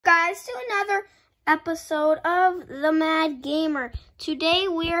guys to another episode of The Mad Gamer. Today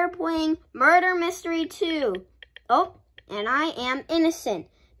we are playing Murder Mystery 2. Oh, and I am innocent.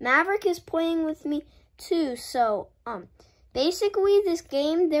 Maverick is playing with me too. So, basically this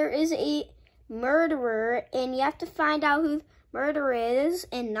game, there is a murderer and you have to find out who the murderer is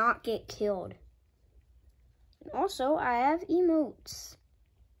and not get killed. And also, I have emotes.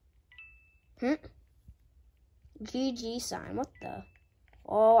 GG sign, what the?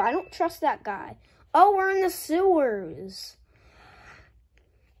 Oh, I don't trust that guy. Oh, we're in the sewers.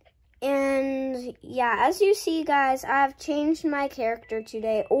 And yeah, as you see, guys, I've changed my character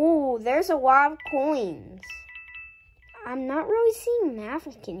today. Oh, there's a lot of coins. I'm not really seeing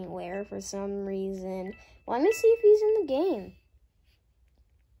Maverick anywhere for some reason. Let me see if he's in the game.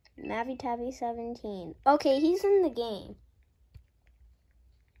 Mavy Tabby 17. Okay, he's in the game.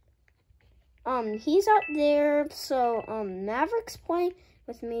 He's out there, so, Maverick's playing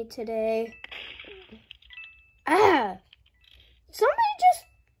with me today. Somebody just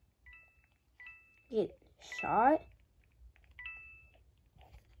get shot.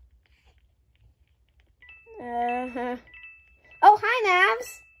 Oh, hi,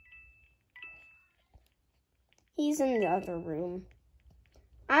 Mavs. He's in the other room.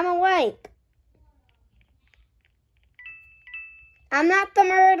 I'm awake. I'm not the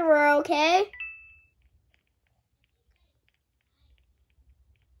murderer, okay?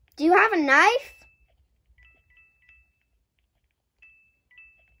 Do you have a knife?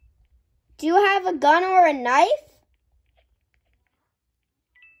 Do you have a gun or a knife?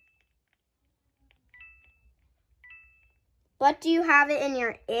 But do you have it in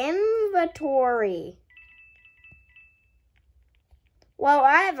your inventory? Well,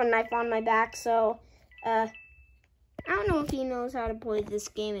 I have a knife on my back, so, I don't know if he knows how to play this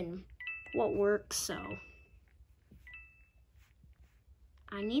game and what works, so.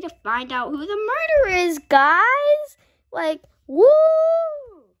 I need to find out who the murderer is, guys! Like, woo!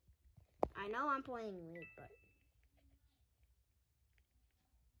 I know I'm playing late, but.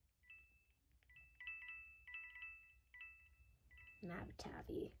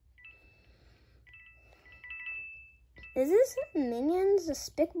 Tabby. Is this Minions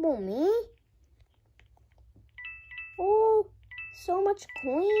Despicable Me? Oh, so much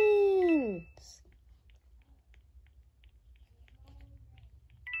coins.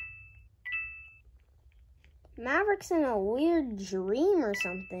 Maverick's in a weird dream or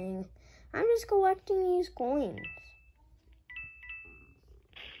something. I'm just collecting these coins.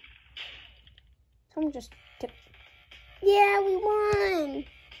 Someone just tipped. Yeah, we won.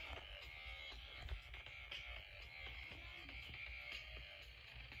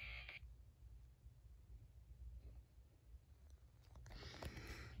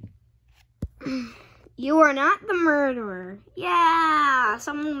 You are not the murderer. Yeah,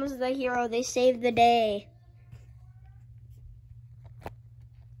 someone was the hero. They saved the day.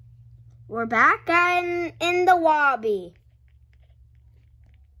 We're back in the lobby.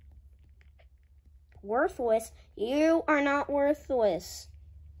 Worthless? You are not worthless.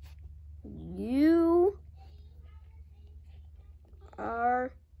 You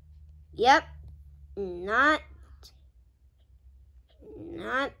are, yep, not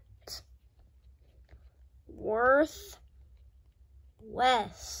worthless.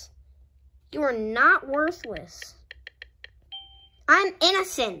 You are not worthless. I'm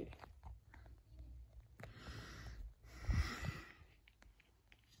innocent.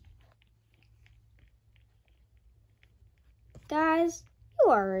 Guys, you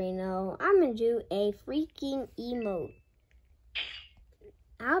already know, I'm gonna do a freaking emote.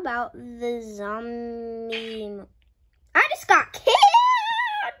 How about the zombie emote? I just got killed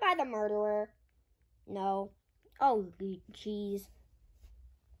by the murderer. No. Oh, jeez.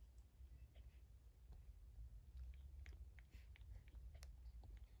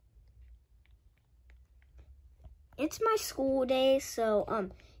 It's my school day, so,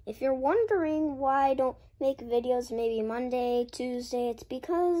 if you're wondering why I don't make videos maybe Monday, Tuesday, it's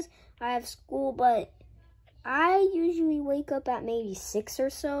because I have school, but I usually wake up at maybe 6 or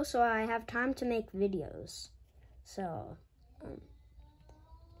so I have time to make videos. So,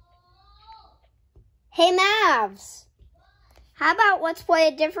 Hey, Mavs! How about let's play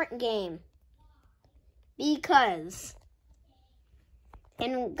a different game? Because,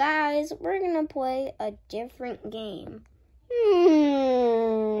 and guys, we're gonna play a different game.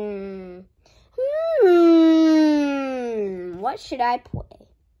 What should I play?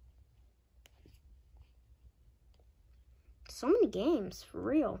 So many games, for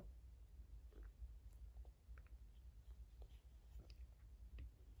real.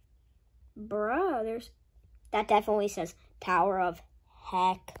 Bruh, that definitely says Tower of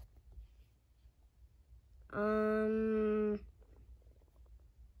Heck. How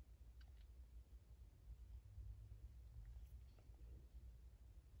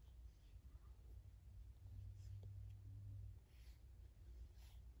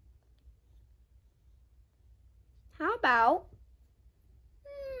about,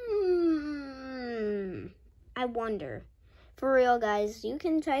 I wonder. For real, guys, you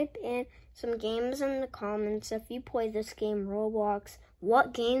can type in some games in the comments if you play this game, Roblox,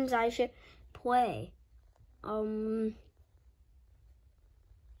 what games I should play. How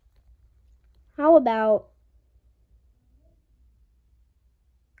about,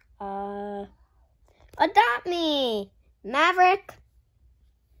 Adopt Me, Maverick.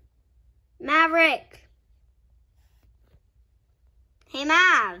 Hey,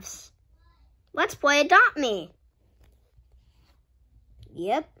 Mavs, let's play Adopt Me.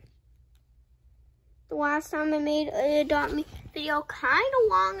 Yep. The last time I made an Adopt Me video kind of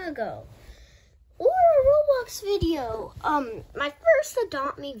long ago. Or a Roblox video. My first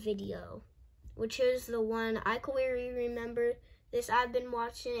Adopt Me video, which is the one I clearly remember this. I've been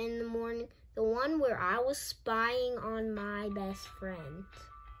watching in the morning. The one where I was spying on my best friend.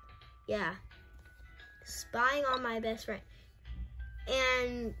 Yeah. Spying on my best friend.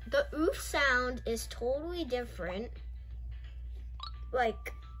 And the oof sound is totally different.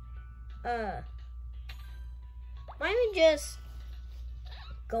 Like, let me just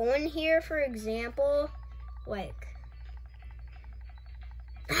go in here, for example, like,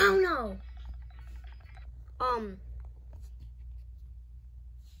 I don't know.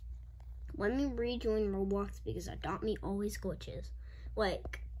 Let me rejoin Roblox because Adopt Me always glitches.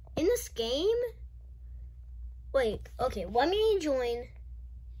 Like, in this game, like, okay, let me join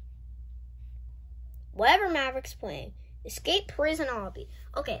whatever Maverick's playing. Escape Prison Obby.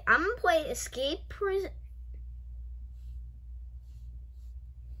 Okay, I'm gonna play Escape Prison.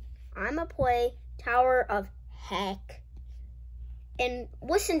 I'm gonna play Tower of Heck. And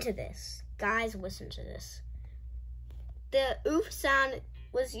listen to this. Guys, listen to this. The oof sound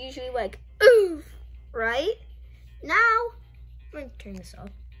was usually like, oof, right? Now, let me turn this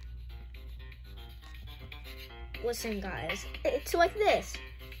off. Listen, guys, it's like this.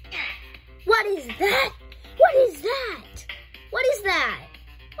 What is that? What is that? What is that?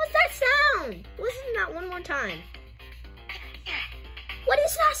 What's that sound? Listen to that one more time. What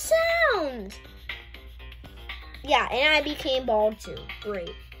is that sound? Yeah, and I became bald too.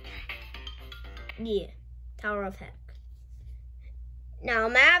 Great. Yeah, Tower of Heck. Now,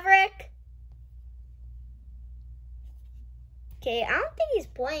 Maverick. Okay, I don't think he's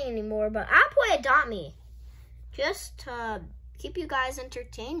playing anymore, but I'll play Adopt Me. Just to keep you guys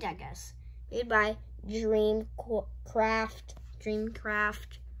entertained, I guess. Made by Dreamcraft.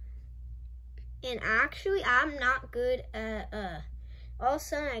 And actually, I'm not good at, all of a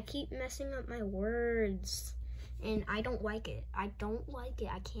sudden I keep messing up my words. And I don't like it. I don't like it.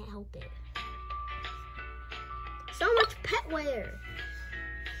 I can't help it. So much petware.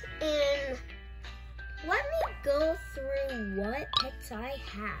 And let me go through what pets I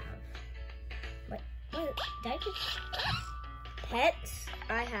have. What did I just... Pets,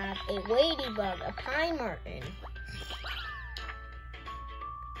 I have a ladybug, a pine marten,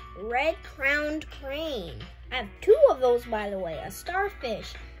 red-crowned crane. I have 2 of those, by the way, a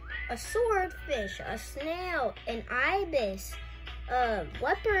starfish, a swordfish, a snail, an ibis, a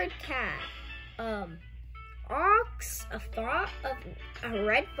leopard cat, ox, a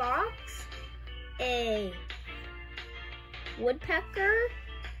red fox, a woodpecker,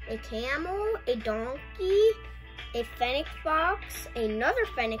 a camel, a donkey, a fennec fox, another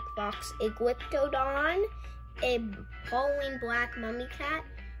fennec fox, a glyptodon, a Halloween black mummy cat,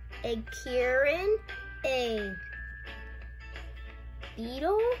 a Kieran, a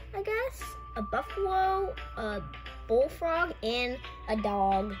beetle, I guess, a buffalo, a bullfrog, and a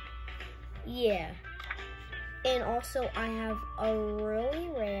dog. Yeah. And also I have a really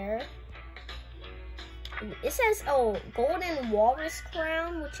rare, it says, oh, golden walrus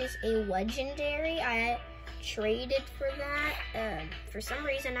crown, which is a legendary. I traded for that. For some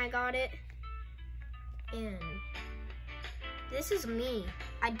reason I got it. And this is me.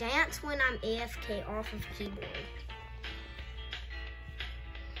 I dance when I'm AFK off of keyboard.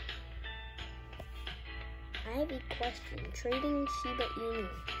 I have a question. Trading Shiba Inu.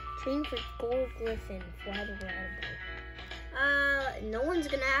 Trading for gold griffin. Fly the no one's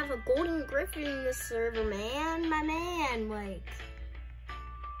gonna have a golden griffin in this server, man. My man, like,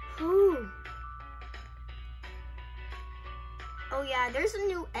 who? Oh yeah, there's a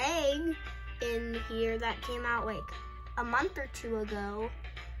new egg in here that came out like a month or 2 ago.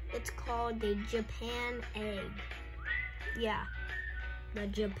 It's called the Japan egg. Yeah, the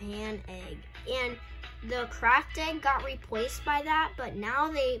Japan egg. And the cracked egg got replaced by that, but now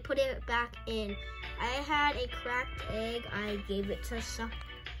they put it back in. I had a cracked egg. I gave it to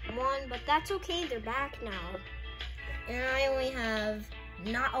someone, but that's okay. They're back now. And I only have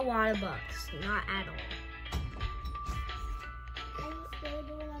not a lot of bucks. Not at all. Are you still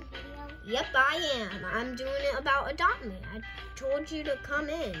doing a video? Yep, I am. I'm doing it about Adopt Me. I told you to come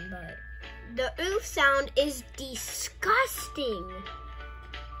in, but the oof sound is disgusting.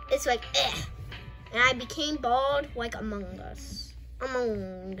 It's like, eh. And I became bald like Among Us.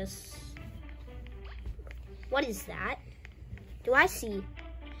 Among Us. What is that? Do I see?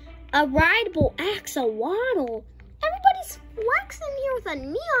 A rideable axolotl. Everybody's flexing here with a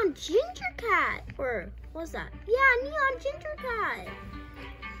neon ginger cat. Or, what was that? Yeah, neon ginger cat.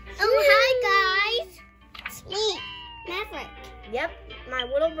 Oh, hi guys. It's me, Maverick. Yep, my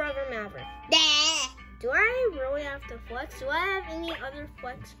little brother Maverick. Bah. Do I really have to flex? Do I have any other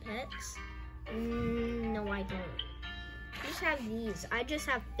flex pets? No, I don't. I just have these. I just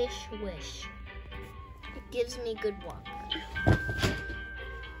have Fish Wish. It gives me good luck.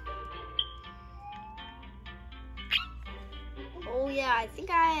 Oh yeah, I think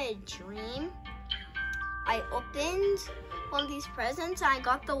I had a dream. I opened one of these presents and I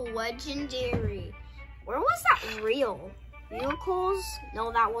got the legendary. Where was that real? Vehicles?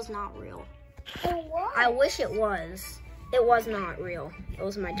 No, that was not real. What? I wish it was. It was not real. It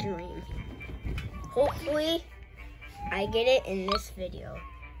was my dream. Hopefully, I get it in this video.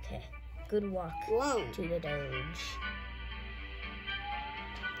 Okay, good luck to the Doge.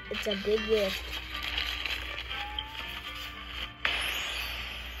 It's a big gift.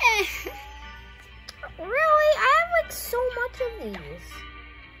 Really? I have like so much of these.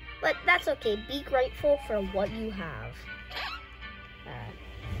 But that's okay. Be grateful for what you have.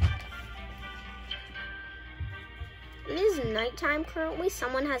 It is nighttime currently.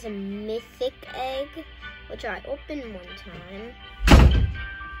 Someone has a mythic egg, which I opened one time.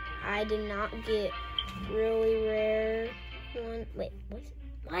 I did not get really rare one. Wait,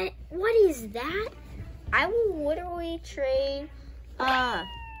 what is that? I will literally trade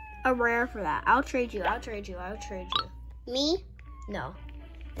a rare for that. I'll trade you. Me? No,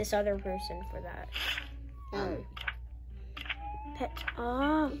 this other person for that. Pet.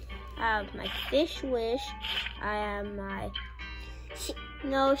 Oh, I have my Fish Wish. I have my.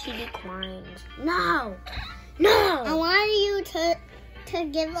 No, she declined. No. I want you to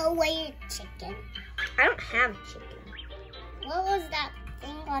give away your chicken. I don't have chicken. What was that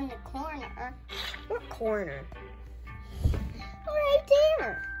thing on the corner? What corner? Right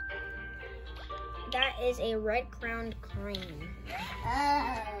there. That is a red-crowned crane.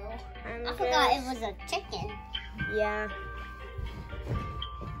 Oh. I forgot it was a chicken. Yeah.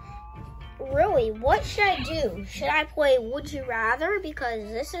 Really, what should I do? Should I play Would You Rather? Because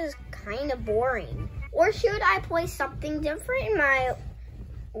this is kind of boring. Or should I play something different in my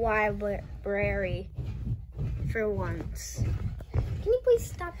library for once? Can you please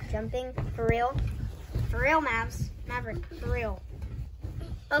stop jumping? For real? For real, Maverick, for real.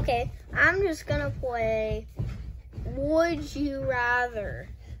 Okay, I'm just gonna play Would You Rather.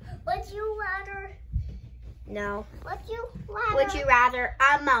 Would you rather? No. Would you rather? Would you rather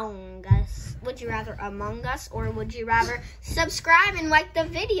Among Us? Would you rather Among Us, or would you rather subscribe and like the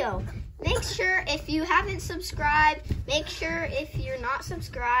video? Make sure if you haven't subscribed, make sure if you're not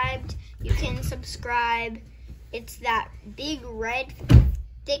subscribed, you can subscribe. It's that big red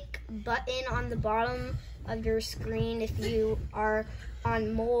thick button on the bottom of your screen if you are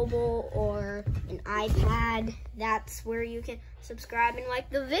on mobile or an iPad. That's where you can subscribe and like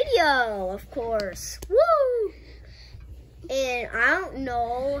the video, of course. Woo! And I don't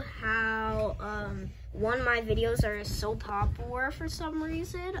know how one of my videos are so popular for some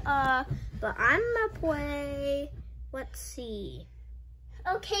reason, but I'm gonna play, let's see.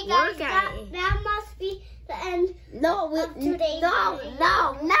 Okay guys, that must be the end of today's video.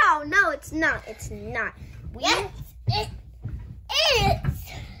 No, it's not. It's not. Yes, it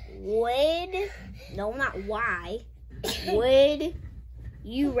is. No, not why. Would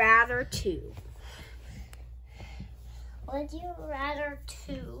you rather two? Would you rather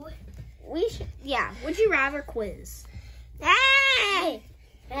two? Would you rather quiz? Hey!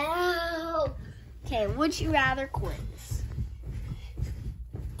 No. Okay, would you rather quiz?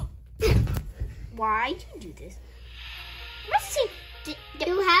 Why do you do this? Let's see. Do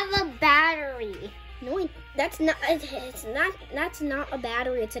you have a battery? No, that's not. That's not a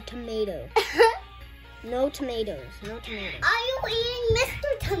battery. It's a tomato. No tomatoes. No tomatoes. Are you eating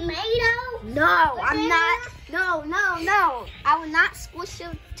Mr. Tomato? No, I'm not. No. I will not squish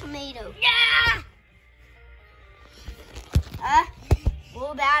a tomato. Yeah.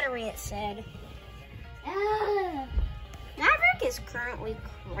 Low battery, it said. Maverick is currently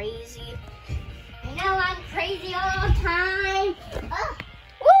crazy. I know I'm crazy all the time.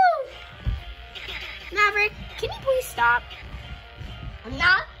 Woo! Maverick, can you please stop? I'm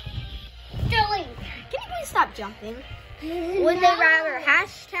not doing. Can you please stop jumping? Would they rather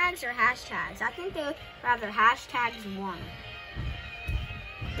hashtags or hashtags? I think they would rather hashtags 1.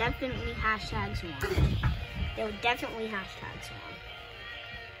 Definitely hashtags 1. They would definitely hashtags 1.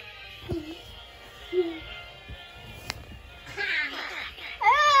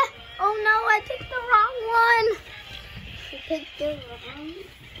 Oh no, I picked the wrong one. You picked the wrong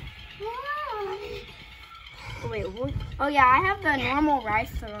one. Wait, what? Oh yeah, I have the normal right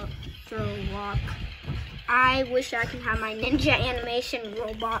throw walk. I wish I could have my ninja animation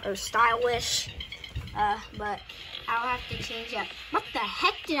robot or stylish, but I'll have to change that. What the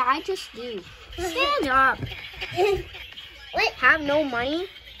heck did I just do? Stand up. Wait. Have no money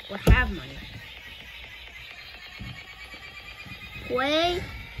or have money? Play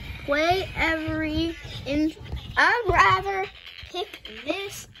every in. I'd rather pick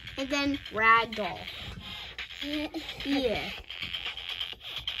this and then ragdoll. Yeah.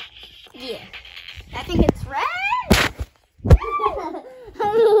 I think it's red. So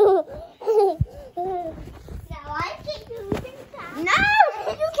I can do that. No,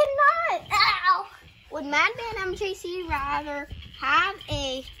 you cannot. Ow. Would Madman MJC rather have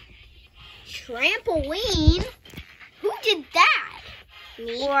a trampoline? Who did that?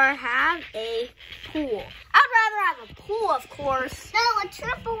 Me. Or have a pool? I'd rather have a pool, of course. No, a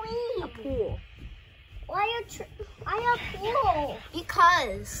trampoline. A pool. Why a pool?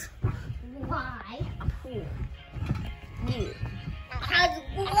 Because. Why? A pool. Yeah. Because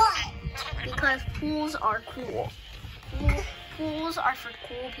what? Because pools are cool. Pools are for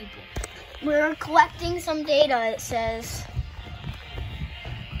cool people. We're collecting some data. It says,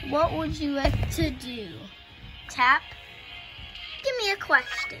 what would you like to do? Tap. Give me a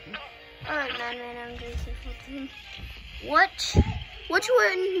question. All right, man, which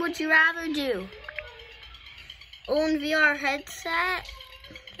one would you rather do? Own VR headset?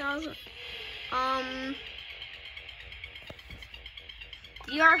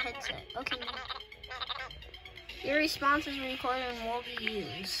 VR headset. Okay. Your response is recorded and will be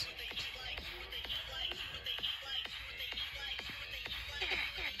used.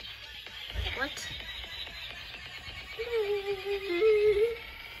 What?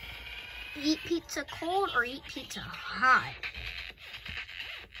 Eat pizza cold or eat pizza hot?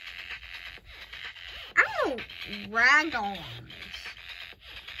 I'm gonna ragdoll on this.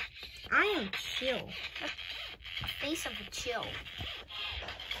 I am chill. That's a face of a chill.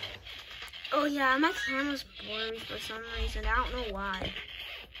 Oh yeah, my camera's blurry for some reason. I don't know why.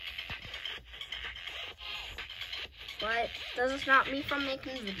 But doesn't stop me from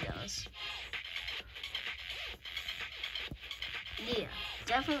making videos. Yeah,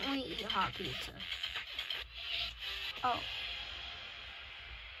 definitely eat hot pizza. Oh.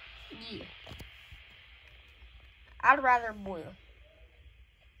 Yeah. I'd rather boil.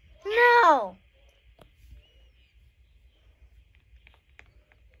 No!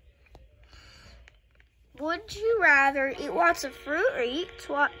 Would you rather eat lots of fruit or eat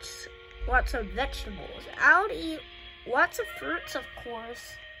lots of vegetables? I would eat lots of fruits, of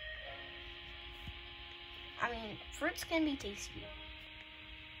course. I mean, fruits can be tasty.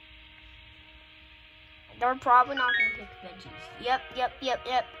 They're probably not going to pick veggies. Yep.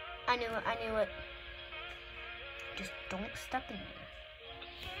 I knew it. Just don't step in there.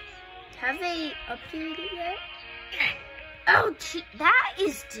 Have they updated it yet? Oh, that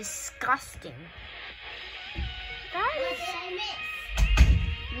is disgusting. That is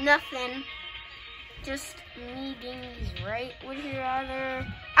nothing. Just me being right. Would you rather?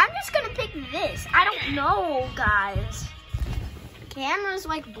 I'm just gonna pick this. I don't know, guys. The camera's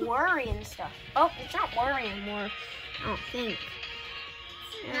like blurry and stuff. Oh, it's not blurry anymore. I don't think.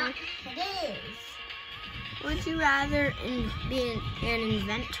 No, it is. Would you rather be an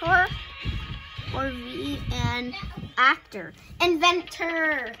inventor or be an actor?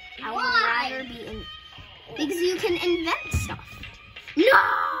 Inventor. Why? I would rather be because you can invent stuff.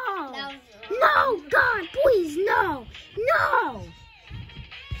 No! No, God, please, no! No!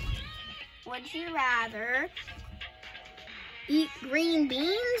 Would you rather eat green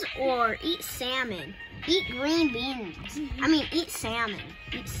beans or eat salmon? Eat green beans. I mean, eat salmon.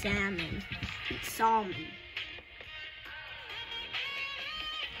 Eat salmon. Eat salmon.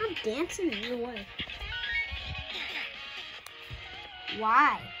 I'm dancing everywhere.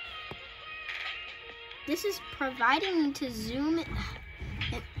 Why? This is providing me to zoom in.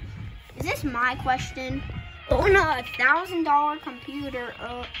 Is this my question? Oh no, $1,000 computer.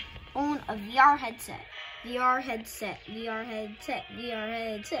 own a VR headset. VR headset, VR headset, VR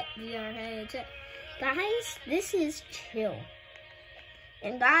headset, VR headset. Guys, this is chill.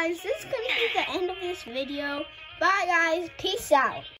 And guys, this is going to be the end of this video. Bye guys, peace out.